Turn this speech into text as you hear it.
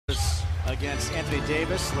against Anthony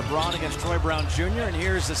Davis. LeBron against Troy Brown Jr. And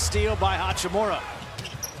here's the steal by Hachimura.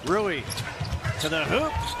 Rui to the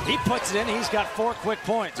hoop. He puts it in. He's got 4 quick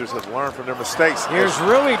points. Just have learned from their mistakes. Here's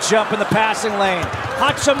Rui jump in the passing lane.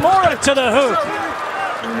 Hachimura to the hoop.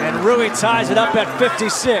 And Rui ties it up at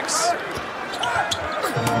 56.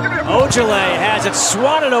 Ojale has it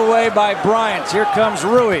swatted away by Bryant. Here comes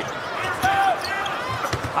Rui.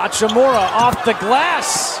 Hachimura off the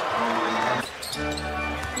glass.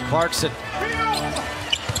 Clarkson.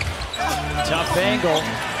 Tough angle.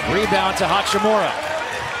 Rebound to Hachimura.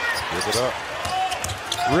 Give it up.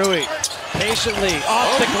 Rui patiently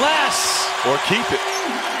off the glass. Or keep it.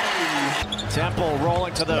 Temple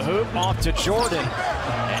rolling to the hoop, off to Jordan.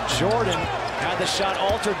 And Jordan had the shot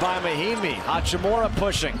altered by Mahimi. Hachimura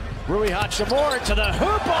pushing. Rui Hachimura to the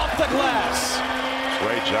hoop, off the glass.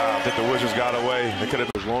 Great job. I think the Wizards got away. They could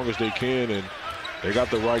have as long as they can, and they got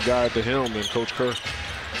the right guy at the helm in Coach Kerr.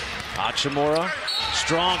 Hachimura,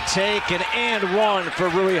 strong take, and one for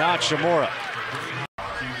Rui Hachimura.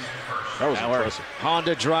 That was impressive.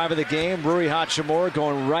 Honda drive of the game. Rui Hachimura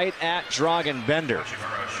going right at Dragan Bender.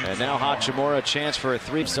 And now Hachimura a chance for a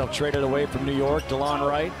 3. Self-traded away from New York. DeLon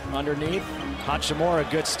Wright underneath. Hachimura,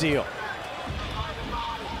 good steal.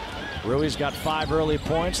 Rui's got 5 early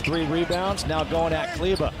points, 3 rebounds. Now going at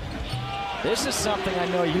Kleba. This is something I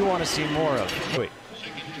know you want to see more of.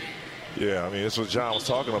 Yeah, I mean, this is what John was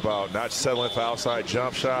talking about. Not settling for outside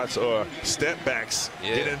jump shots or step backs.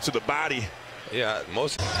 Yeah. Get into the body. Yeah,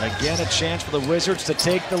 most. Again, a chance for the Wizards to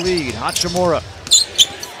take the lead. Hachimura.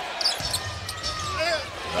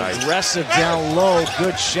 Nice. Aggressive down low.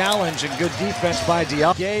 Good challenge and good defense by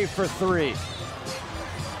Diallo. Gay for 3.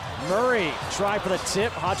 Murray tried for the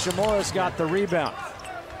tip. Hachimura's got the rebound.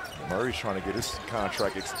 Murray's trying to get his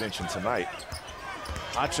contract extension tonight.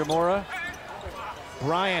 Hachimura.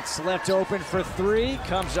 Bryant's left open for 3.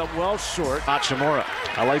 Comes up well short. Hachimura.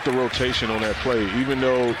 I like the rotation on that play. Even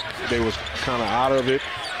though they was kind of out of it,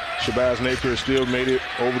 Shabazz Napier still made it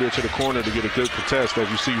over there to the corner to get a good contest, as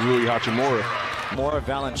you see Rui Hachimura. More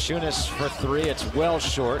Valanciunas for 3. It's well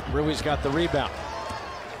short. Rui's got the rebound.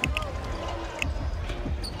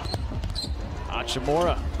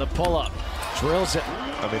 Hachimura, the pull-up. Drills it.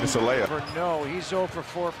 I mean, it's a layup. No, he's 0 for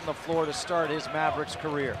 4 from the floor to start his Mavericks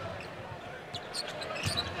career.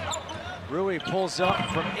 Rui pulls up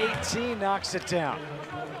from 18, knocks it down.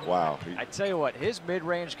 Wow. I tell you what, his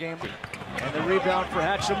mid-range game. And the rebound for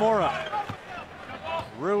Hachimura.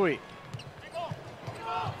 Rui.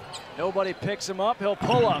 Nobody picks him up, he'll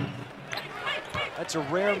pull up. That's a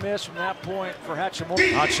rare miss from that point for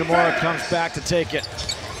Hachimura. Hachimura comes back to take it.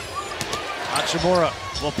 Hachimura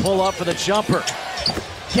will pull up for the jumper.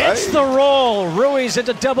 Gets the roll. Rui's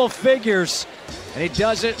into double figures. And he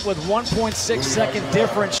does it with 1.6 second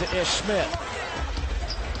difference to Ish Smith.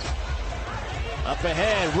 Up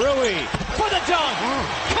ahead, Rui for the dunk.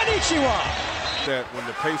 Konnichiwa. That when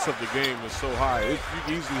the pace of the game is so high, you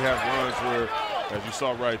easily have runs where, as you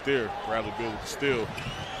saw right there, Bradley Beal with the steal.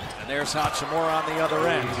 And there's Hachimura on the other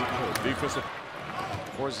end. Defensive.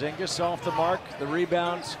 Porzingis off the mark. The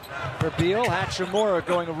rebounds for Beal. Hachimura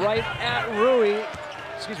going right at Rui.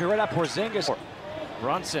 Excuse me, right at Porzingis.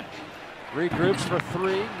 Brunson regroups for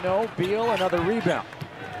 3. No. Beal, another rebound.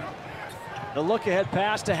 The look-ahead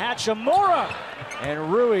pass to Hachimura.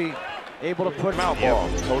 And Rui able to put him out ball.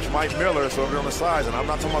 Coach Mike Miller is over on the sides, and I'm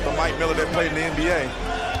not talking about the Mike Miller that played in the NBA.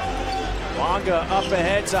 Bonga up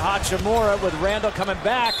ahead to Hachimura with Randall coming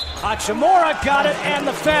back. Hachimura got it and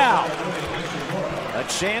the foul. A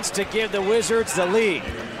chance to give the Wizards the lead.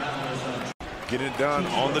 Getting it done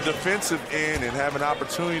on the defensive end and have an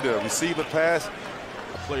opportunity to receive a pass.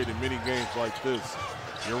 I played in many games like this.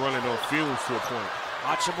 You're running on fumes to a point.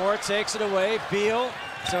 Hachimura takes it away. Beal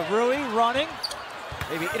to Rui running.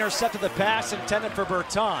 Maybe intercepted the pass intended for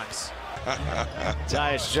Bertans.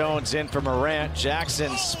 Tyus Jones in for Morant.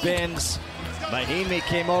 Jackson spins. Mahimi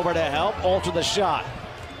came over to help alter the shot.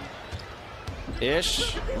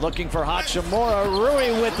 Ish looking for Hachimura.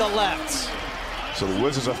 Rui with the left. So the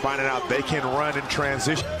Wizards are finding out they can run in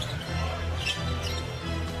transition.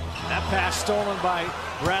 That pass stolen by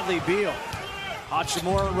Bradley Beal.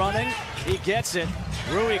 Hachimura running. He gets it.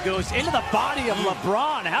 Rui goes into the body of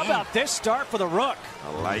LeBron. How about this start for the Rook? I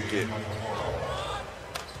like it.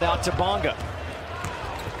 Out to Bonga.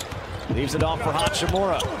 Leaves it off for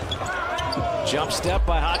Hachimura. Jump step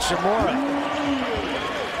by Hachimura.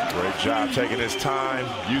 Great job taking his time.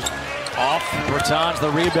 Off Bertans, the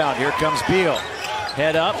rebound. Here comes Beal.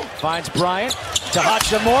 Head up, finds Bryant to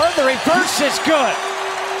Hachimura. The reverse is good.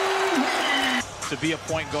 To be a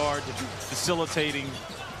point guard, to be facilitating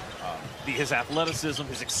his athleticism,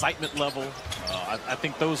 his excitement level, I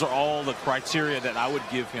think those are all the criteria that I would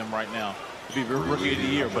give him right now to be Rookie of the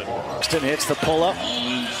Year. But Austin hits the pull-up.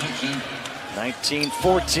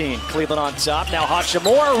 19-14, Cleveland on top. Now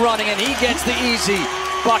Hachimura running, and he gets the easy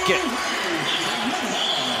bucket.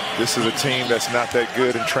 This is a team that's not that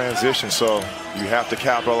good in transition, so you have to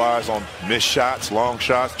capitalize on missed shots, long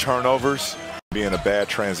shots, turnovers. Being a bad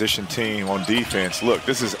transition team on defense. Look,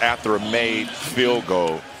 this is after a made field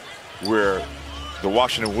goal where the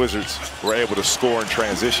Washington Wizards were able to score in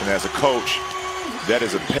transition. As a coach, that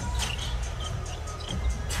is a...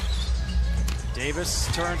 Davis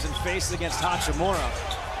turns and faces against Hachimura.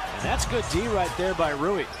 And that's good D right there by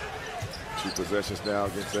Rui. 2 possessions now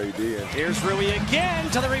against AD. And here's Rui again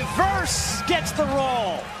to the reverse. Gets the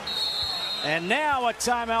roll. And now a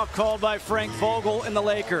timeout called by Frank Vogel and the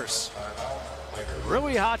Lakers.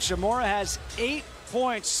 Rui Hachimura has 8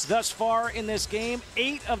 points thus far in this game.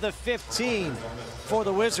 8 of the 15 for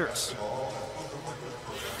the Wizards.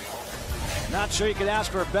 Not sure you could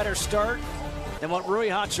ask for a better start than what Rui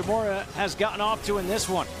Hachimura has gotten off to in this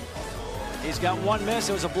one. He's got 1 miss,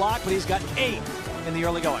 it was a block, but he's got 8 in the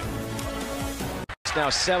early going. It's now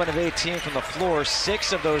 7 of 18 from the floor.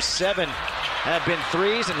 6 of those 7 have been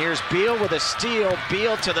threes, and here's Beal with a steal.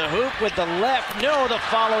 Beal to the hoop with the left. No, the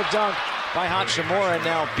follow dunk by Hachimura, and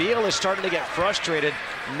now Beal is starting to get frustrated.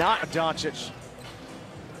 Not Doncic.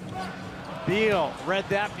 Beal read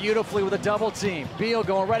that beautifully with a double team. Beal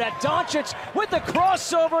going right at Doncic with the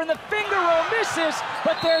crossover, and the finger roll misses,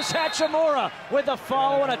 but there's Hachimura with the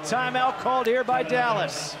follow and a timeout called here by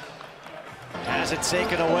Dallas. Has it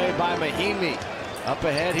taken away by Mahimi. Up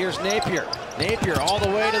ahead, here's Napier. Napier all the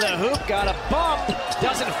way to the hoop, got a bump,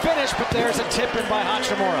 doesn't finish, but there's a tip-in by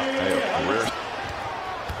Hachimura.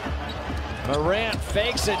 Morant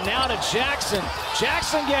fakes it now to Jackson.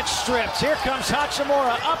 Jackson gets stripped. Here comes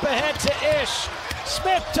Hachimura up ahead to Ish.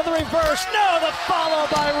 Smith to the reverse. No, the follow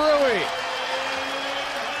by Rui.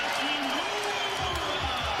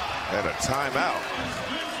 And a timeout.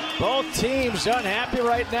 Both teams unhappy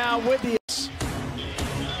right now with the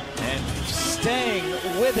and staying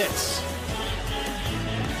with it.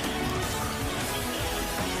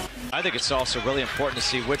 I think it's also really important to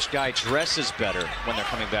see which guy dresses better when they're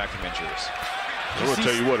coming back from injuries. I will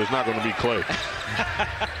tell you what, it's not going to be Clay.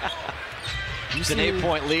 It's an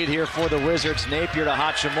 8-point lead here for the Wizards. Napier to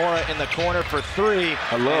Hachimura in the corner for 3.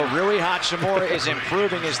 And Rui Hachimura is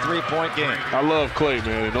improving his 3-point game. I love Clay,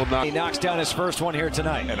 man. He knocks down his first one here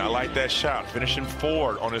tonight. And I like that shot, finishing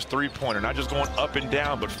forward on his 3-pointer, not just going up and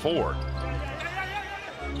down, but forward.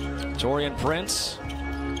 Taurean Prince.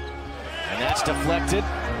 And that's deflected.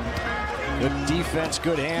 Good defense,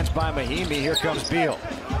 good hands by Mahimi. Here comes Beal.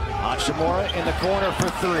 Hachimura in the corner for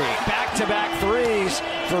 3. Back-to-back threes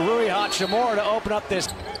for Rui Hachimura to open up this.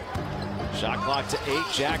 Shot clock to 8.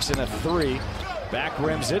 Jackson a 3. Back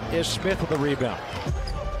rims it. Ish Smith with the rebound.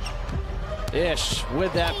 Ish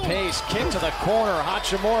with that pace. Kick to the corner.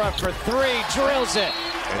 Hachimura for 3. Drills it.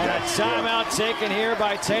 And a timeout taken here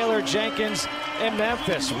by Taylor Jenkins in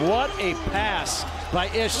Memphis. What a pass by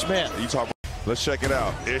Ish Smith. Let's check it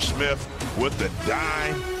out. Ish Smith with the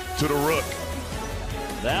dime to the rook.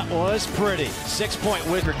 That was pretty. 6-point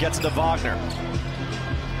Wizard gets to Wagner.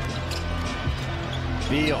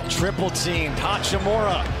 Beal triple teamed.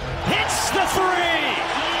 Hachimura hits the 3.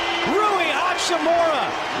 Rui Hachimura,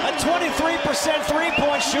 a 23%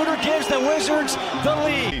 three-point shooter, gives the Wizards the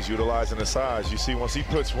lead. He's utilizing the size. You see, once he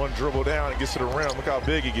puts one dribble down and gets to the rim, look how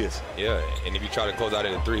big he gets. Yeah, and if you try to close out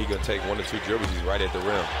in a 3, he's going to take 1 or 2 dribbles. He's right at the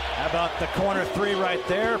rim. How about the corner 3 right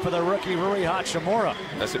there for the rookie Rui Hachimura?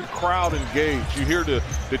 That's it. Crowd engaged. You hear the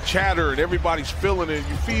chatter and everybody's feeling it.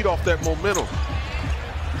 You feed off that momentum.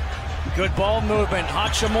 Good ball movement.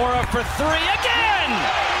 Hachimura for 3 again.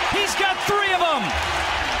 He's got 3 of them.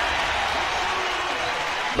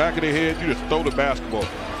 Back of the head, you just throw the basketball.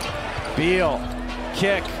 Beal,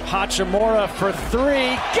 kick, Hachimura for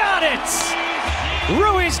 3, got it!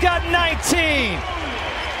 Rui's got 19!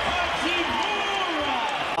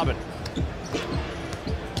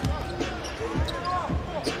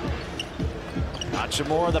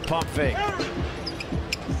 Hachimura the pump fake.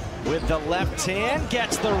 With the left hand,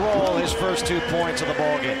 gets the roll, his first 2 points of the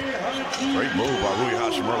ballgame. Great move by Rui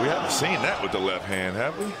Hachimura. We haven't seen that with the left hand,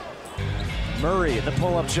 have we? Murray, the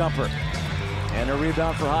pull-up jumper. And a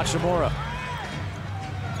rebound for Hachimura.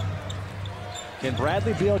 Can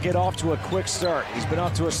Bradley Beal get off to a quick start? He's been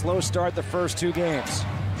off to a slow start the first 2 games.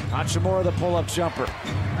 Hachimura, the pull-up jumper.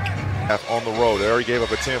 On the road. They already gave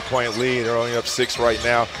up a 10-point lead. They're only up 6 right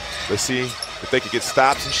now. Let's see if they could get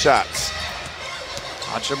stops and shots.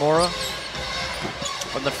 Hachimura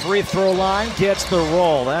From the free throw line, gets the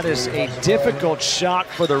roll. That is a difficult shot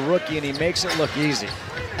for the rookie, and he makes it look easy.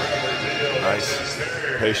 Nice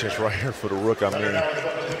patience right here for the rook. I mean,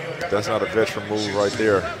 that's not a veteran move right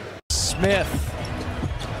there. Smith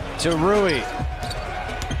to Rui.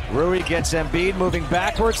 Rui gets Embiid moving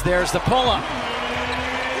backwards. There's the pull-up.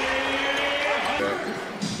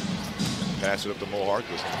 Pass it up to Mo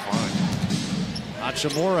Harkless. Fine.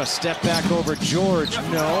 Hachimura step back over George.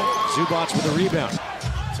 No. Zubac with a rebound.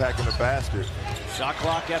 Attacking the basket. Shot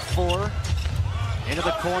clock at 4. Into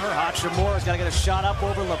the corner. Hachimura's got to get a shot up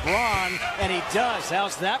over LeBron, and he does.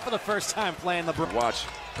 How's that for the first time playing LeBron? Watch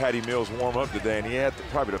Patty Mills warm up today, and he had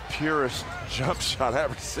probably the purest jump shot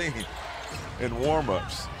I've ever seen in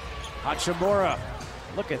warm-ups. Hachimura,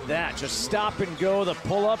 look at that. Just stop and go, the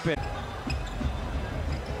pull-up.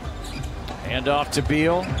 Hand off to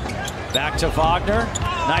Beal. Back to Wagner.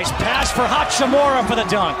 Nice pass for Hachimura for the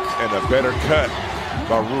dunk. And a better cut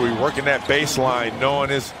by Rui, working that baseline, knowing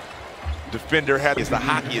his defender is the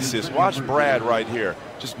hockey assist. Watch Brad right here,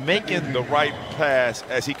 just making the right pass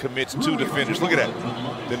as he commits 2 defenders. Look at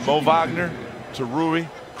that. Then Mo Wagner to Rui.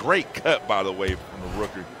 Great cut, by the way, from the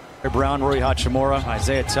rookie. Brown, Rui Hachimura,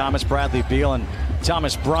 Isaiah Thomas, Bradley Beal, and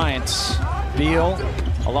Thomas Bryant. Beal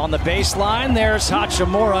along the baseline. There's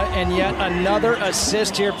Hachimura, and yet another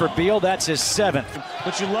assist here for Beal. That's his 7th.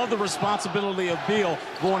 But you love the responsibility of Beal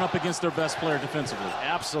going up against their best player defensively.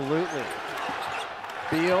 Absolutely.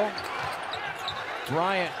 Beal.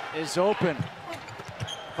 Bryant is open.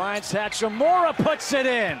 Finds Hachimura, puts it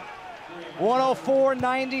in.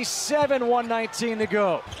 104-97, 119 to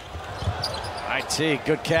go. IT,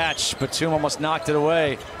 good catch. Batum almost knocked it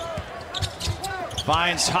away.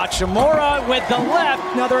 Finds Hachimura with the left.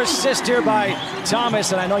 Another assist here by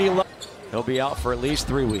Thomas, and I know you love. He'll be out for at least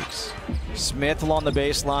 3 weeks. Smith along the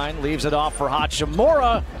baseline, leaves it off for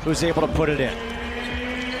Hachimura, who's able to put it in.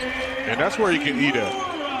 And that's where he can eat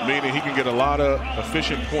at, meaning he can get a lot of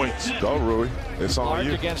efficient points. Go, Rui. It's on Clark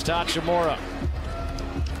you. Against Hachimura.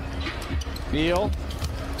 Beal,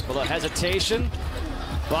 a little hesitation.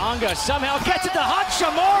 Bonga somehow gets it to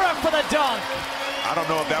Hachimura for the dunk. I don't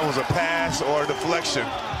know if that was a pass or a deflection.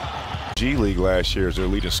 G League last year is their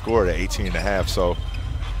leading scorer at 18.5. So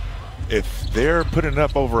if they're putting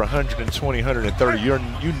up over 120, 130,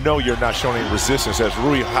 you know you're not showing any resistance as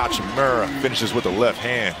Rui Hachimura finishes with the left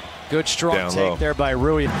hand. Good strong Down take low. there by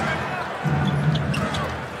Rui.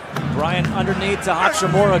 Bryant underneath to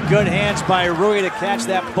Hachimura. Good hands by Rui to catch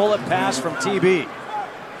that bullet pass from TB.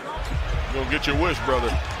 Go get your wish, brother.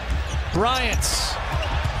 Bryant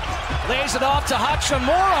lays it off to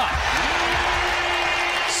Hachimura.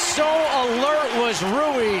 So alert was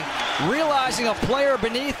Rui, realizing a player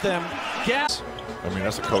beneath him. Gas. I mean,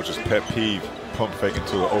 that's a coach's pet peeve, pump fake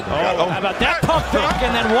into an open guy. How about that pump fake?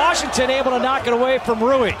 And then Washington able to knock it away from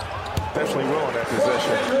Rui. Definitely will on that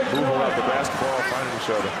possession. Moving around the basketball, finding each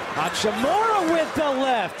other. Hachimura with the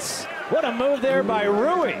left. What a move there by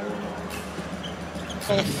Rui.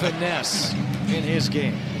 Finesse in his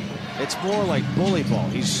game. It's more like bully ball.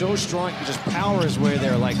 He's so strong, he can just power his way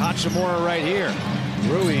there, like Hachimura right here.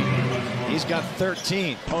 Rui, he's got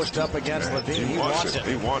 13. Post up against Levine. He wants it.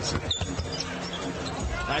 He wants it.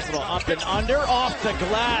 Nice little up and under off the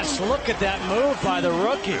glass. Look at that move by the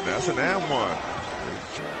rookie. And that's an and one.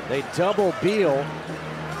 They double Beal.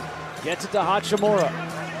 Gets it to Hachimura.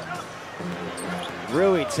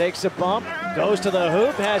 Rui takes a bump, goes to the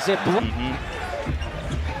hoop, has it.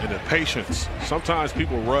 And the patience. Sometimes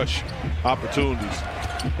people rush opportunities,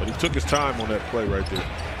 but he took his time on that play right there.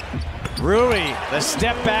 Rui, the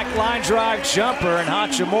step back line drive jumper, and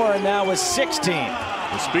Hachimura now with 16.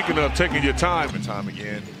 And speaking of taking your time,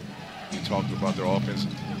 Again, we talked about their offense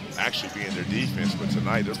actually being their defense, but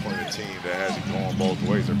tonight they're playing a team that has it going both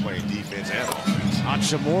ways. They're playing defense and offense.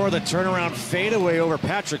 Hachimura, the turnaround fadeaway over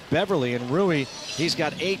Patrick Beverly, and Rui, he's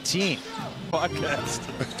got 18. Podcast.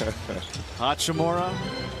 Hachimura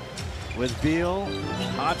with Beal.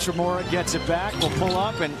 Hachimura gets it back, will pull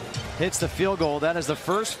up and hits the field goal. That is the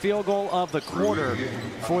first field goal of the quarter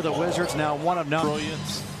for the Wizards. Now 1 of 9.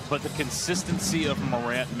 Brilliance, but the consistency of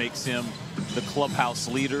Morant makes him the clubhouse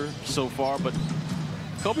leader so far. But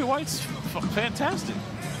Kobe White's fantastic.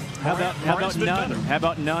 How about none? How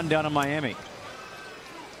about none down in Miami?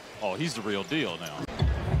 Oh, he's the real deal now.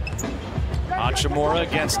 Hachimura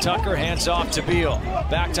against Tucker, hands off to Beal.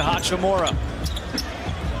 Back to Hachimura.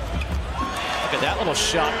 Look at that little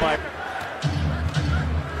shot by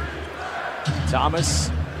Thomas.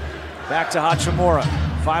 Back to Hachimura.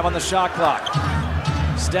 5 on the shot clock.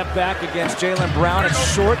 Step back against Jaylen Brown.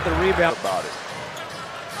 It's short. The rebound. About it.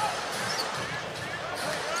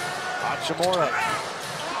 Hachimura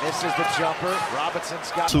Misses the jumper.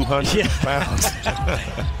 Robinson's got 200 pounds.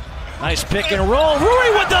 Nice pick and roll.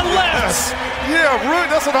 Rui with the left. Yeah, Rui,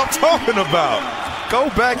 that's what I'm talking about. Go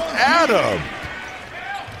back at him.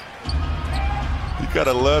 You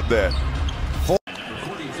gotta love that.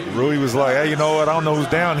 Rui was like, hey, you know what? I don't know who's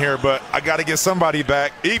down here, but I got to get somebody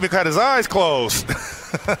back. He even had his eyes closed.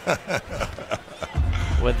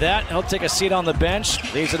 With that, he'll take a seat on the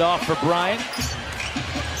bench. Leaves it off for Bryant.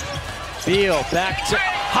 Beal back to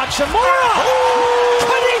Hachimura.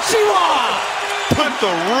 Konnichiwa. Put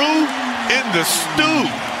the roux in the stew,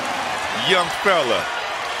 young fella.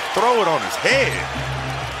 Throw it on his head.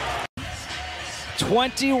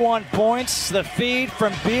 21 points, the feed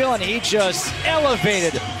from Beal, and he just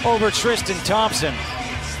elevated over Tristan Thompson.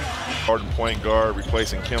 Harden point guard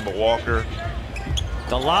replacing Kemba Walker.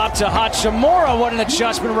 The lob to Hachimura. What an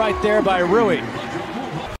adjustment right there by Rui.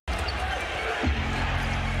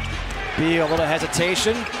 Beal, a little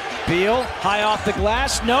hesitation. Beal, high off the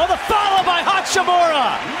glass. No, the follow by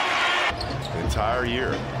Hachimura. The entire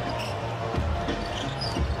year.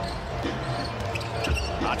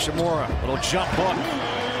 Hachimura, little jump hook.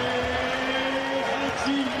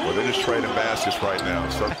 Well, they're just trading baskets right now.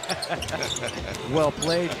 So. Well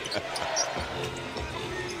played.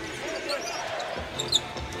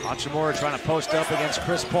 Hachimura trying to post up against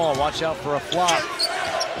Chris Paul. Watch out for a flop.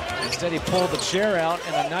 Instead, he pulled the chair out,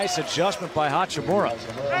 and a nice adjustment by Hachimura.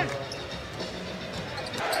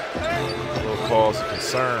 A little cause of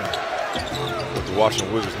concern with the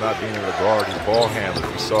Washington Wizards not being able to guard these ball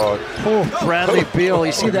handlers. We saw it. Oh, Bradley Beal,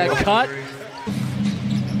 you see that cut?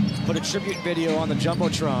 Put a tribute video on the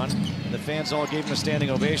Jumbotron. The fans all gave him a standing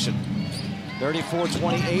ovation.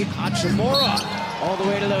 34-28, Hachimura all the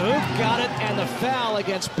way to the hoop, got it, and the foul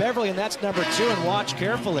against Beverly, and that's number 2, and watch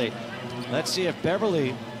carefully. Let's see if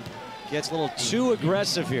Beverly gets a little too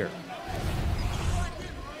aggressive here.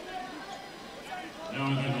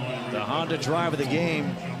 The Honda drive of the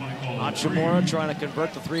game. Hachimura trying to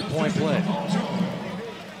convert the three-point play.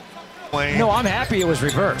 No, I'm happy it was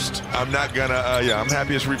reversed. I'm not gonna, yeah, I'm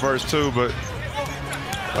happy it's reversed too, but.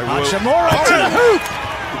 Like, Hachimura to the hoop!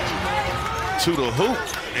 To the hoop,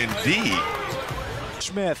 indeed.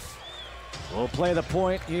 Smith will play the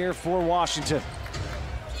point here for Washington.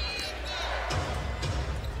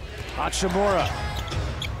 Hachimura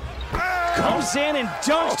comes in and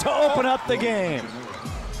dunks to open up the game.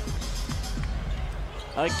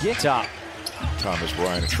 Again, top. Thomas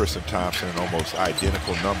Bryant and Tristan Thompson in almost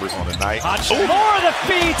identical numbers on the night. Hachimura the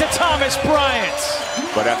feed to Thomas Bryant.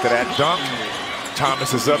 But after that dunk,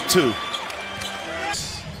 Thomas is up 2.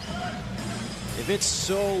 If it's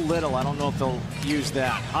so little, I don't know if they'll use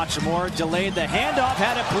that. Hachimura delayed the handoff,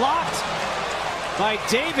 had it blocked by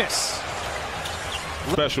Davis.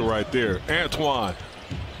 Special right there. Antoine,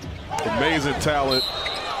 amazing talent.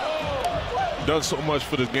 Done so much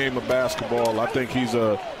for this game of basketball. I think he's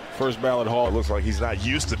a first ballot Hall. It looks like he's not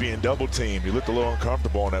used to being double teamed. He looked a little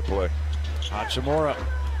uncomfortable on that play. Hachimura.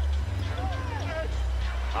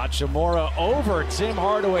 Hachimura over Tim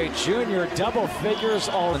Hardaway Jr. Double figures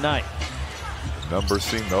all night. Numbers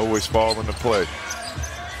seem to always fall into play.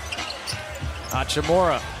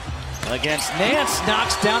 Hachimura against Nance,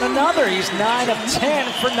 knocks down another. He's 9 of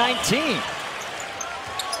 10 for 19.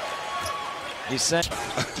 He sent.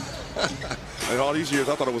 In all these years,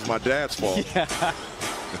 I thought it was my dad's fault. Yeah.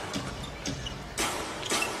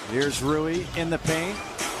 Here's Rui in the paint,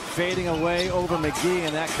 fading away over McGee,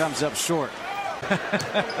 and that comes up short.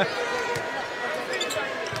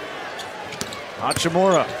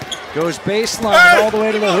 Hachimura goes baseline all the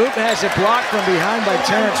way to the hoop, has it blocked from behind by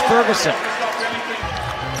Terrence Ferguson.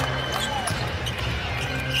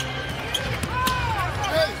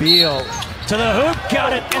 Beal to the hoop,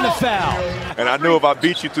 got it, and the foul. And I knew if I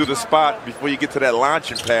beat you through the spot before you get to that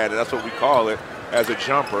launching pad, and that's what we call it, as a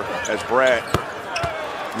jumper, as Brad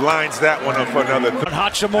lines that one up for another.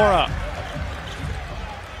 Hachimura.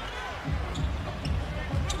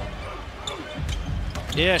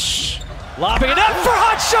 Ish. Lobbing it up for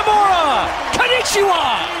Hachimura!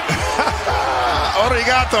 Konnichiwa!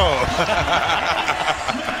 Arigato!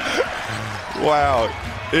 Wow.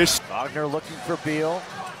 Ish. Wagner looking for Beal.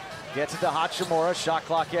 Gets it to Hachimura. Shot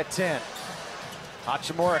clock at 10.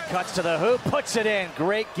 Hachimura cuts to the hoop, puts it in.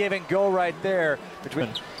 Great give and go right there. Between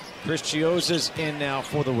Chris Chioza's in now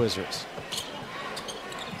for the Wizards.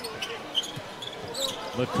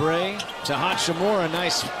 McRae to Hachimura.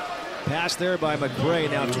 Nice pass there by McRae.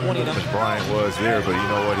 Now 29. Bryant was there, but you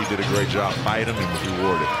know what? He did a great job fighting him and was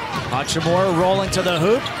rewarded. Hachimura rolling to the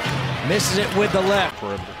hoop. Misses it with the left.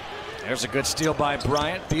 There's a good steal by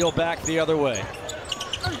Bryant. Beal back the other way.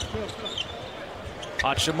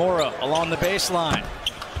 Hachimura along the baseline.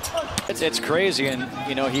 It's crazy, and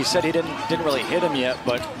you know he said he didn't really hit him yet,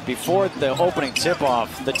 but before the opening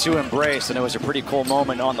tip-off, the two embraced, and it was a pretty cool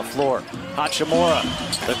moment on the floor. Hachimura,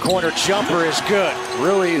 the corner jumper is good.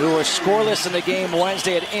 Rui, who was scoreless in the game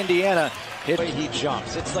Wednesday at Indiana, hit. He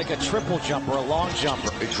jumps. It's like a triple jumper, a long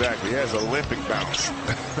jumper. Exactly. He has Olympic bounce.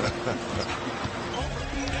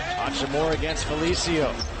 Hachimura against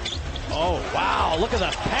Felicio. Oh wow! Look at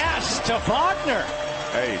the pass to Wagner.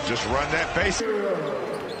 Hey, just run that base.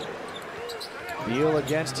 Beal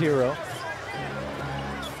against Hero.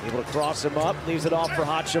 Able to cross him up, leaves it off for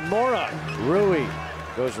Hachimura. Rui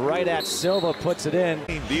goes right at Silva, puts it in.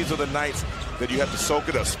 These are the nights that you have to soak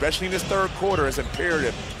it up, especially in this third quarter. It's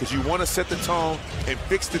imperative because you want to set the tone and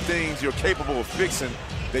fix the things you're capable of fixing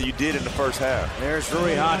that you did in the first half. There's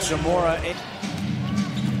Rui Hachimura.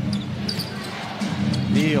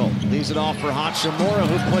 Beal leaves it off for Hachimura,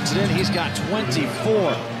 who puts it in. He's got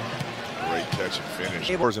 24. Great catch and finish.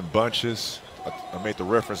 Scores in bunches. I made the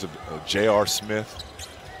reference of J.R. Smith.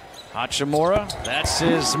 Hachimura, that's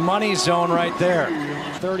his money zone right there.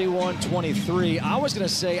 31-23. I was going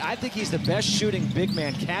to say, I think he's the best shooting big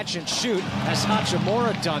man catch and shoot as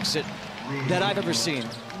Hachimura dunks it that I've ever seen.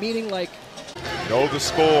 Meaning like... Know the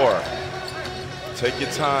score. Take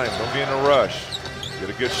your time. Don't be in a rush.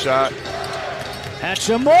 Get a good shot.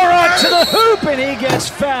 Hachimura to the hoop, and he gets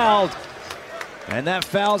fouled. And that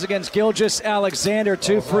foul's against Gilgeous-Alexander.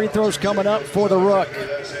 2 free throws coming up for the Rook.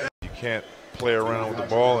 You can't play around with the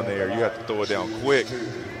ball in there. You have to throw it down quick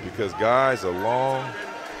because guys are long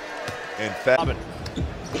and fast.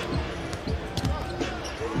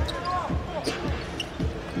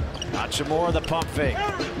 Hachimura, the pump fake.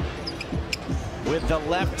 With the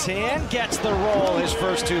left hand, gets the roll, his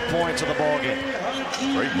first 2 points of the ballgame.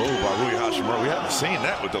 Great move by Rui Hachimura. We haven't seen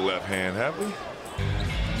that with the left hand, have we?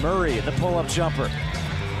 Murray, the pull-up jumper.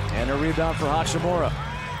 And a rebound for Hachimura.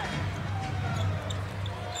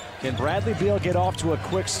 Can Bradley Beal get off to a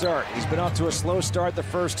quick start? He's been off to a slow start the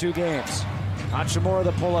first 2 games. Hachimura,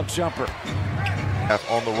 the pull-up jumper.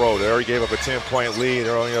 On the road. They already gave up a 10-point lead.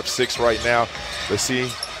 They're only up 6 right now. Let's see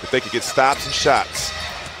if they can get stops and shots.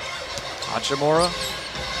 Hachimura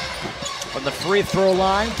from the free throw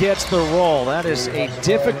line gets the roll. That is a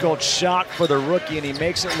difficult shot for the rookie, and he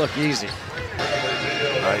makes it look easy.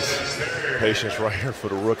 Nice patience right here for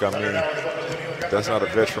the Rook. I mean, that's not a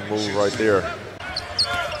veteran move right there.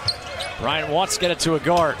 Bryant wants to get it to a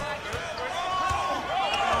guard.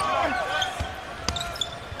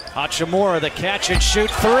 Hachimura, the catch and shoot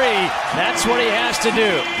 3. That's what he has to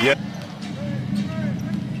do. Yep.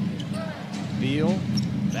 Beal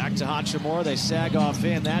back to Hachimura. They sag off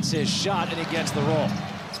in. That's his shot, and he gets the roll.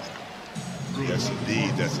 Yes,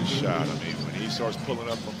 indeed, that's his shot. I mean, when he starts pulling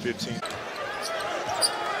up from 15.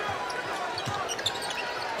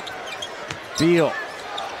 Beal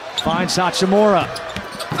finds Hachimura.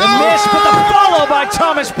 The miss, but the follow by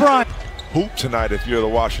Thomas Bryant. Hoop tonight if you're the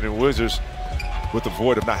Washington Wizards with the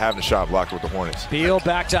void of not having a shot blocker with the Hornets. Beal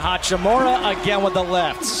back to Hachimura again with the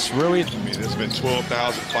left. Rui. I mean, it's been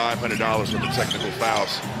 $12,500 for the technical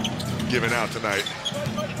fouls given out tonight.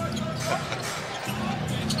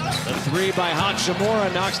 The 3 by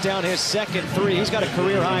Hachimura knocks down his second 3. He's got a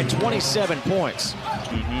career-high 27 points.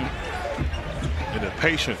 And the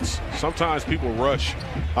patience. Sometimes people rush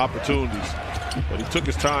opportunities, but he took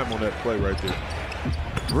his time on that play right there.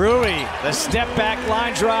 Rui, the step-back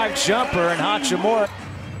line drive jumper, and Hachimura.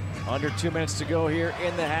 Under 2 minutes to go here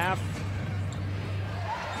in the half.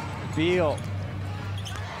 Beal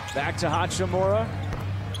back to Hachimura.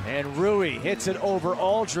 And Rui hits it over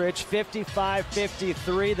Aldridge,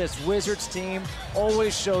 55-53. This Wizards team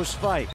always shows fight.